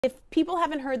If people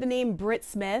haven't heard the name Brit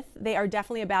Smith, they are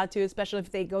definitely about to, especially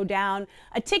if they go down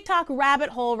a TikTok rabbit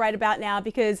hole right about now,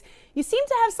 because you seem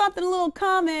to have something a little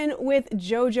common with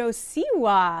Jojo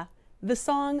Siwa, the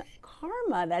song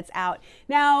Karma that's out.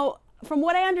 Now, from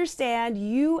what I understand,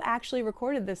 you actually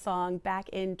recorded this song back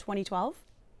in 2012.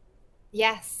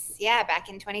 Yes, yeah, back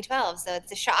in 2012. So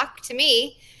it's a shock to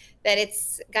me that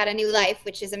it's got a new life,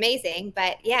 which is amazing.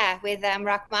 But yeah, with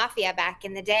Rock Mafia back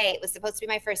in the day, it was supposed to be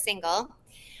my first single.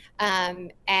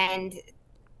 And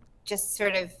just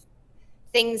sort of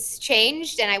things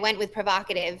changed, and I went with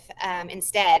Provocative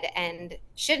instead, and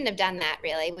shouldn't have done that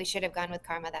really. We should have gone with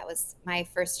Karma. That was my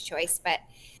first choice, but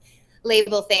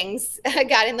label things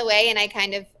got in the way, and I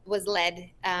kind of was led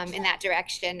in that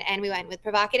direction, and we went with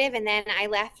Provocative, and then I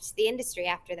left the industry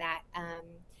after that.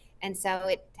 And so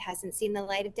it hasn't seen the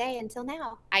light of day until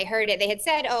now. I heard it. They had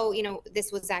said, oh,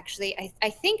 this was actually, I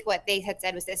think what they had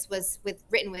said was this was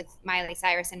written with Miley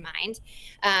Cyrus in mind.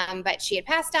 But she had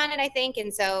passed on it, I think.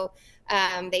 And so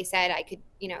they said I could,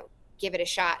 give it a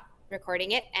shot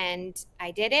recording it. And I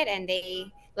did it, and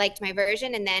they liked my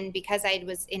version. And then because I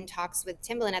was in talks with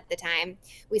Timbaland at the time,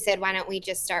 we said, why don't we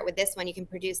just start with this one? You can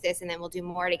produce this, and then we'll do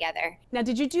more together. Now,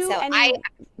 did you do So any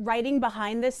writing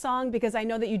behind this song? Because I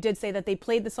know that you did say that they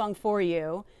played the song for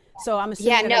you. So I'm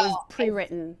yeah, assuming that it was no,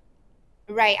 pre-written.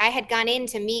 right. I had gone in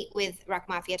to meet with Rock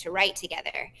Mafia to write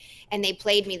together, and they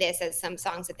played me this as some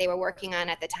songs that they were working on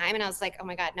at the time. And I was like, oh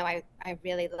my God, no, I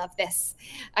really love this.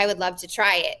 I would love to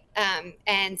try it.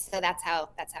 And so that's how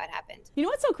it happened. You know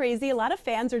what's so crazy? A lot of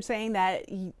fans are saying that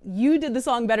you did the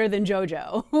song better than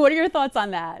JoJo. What are your thoughts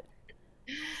on that?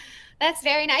 That's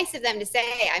very nice of them to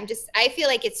say. I feel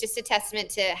like it's just a testament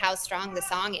to how strong the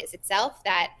song is itself,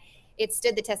 that it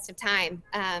stood the test of time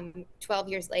 12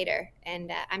 years later.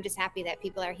 And I'm just happy that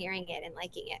people are hearing it and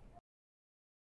liking it.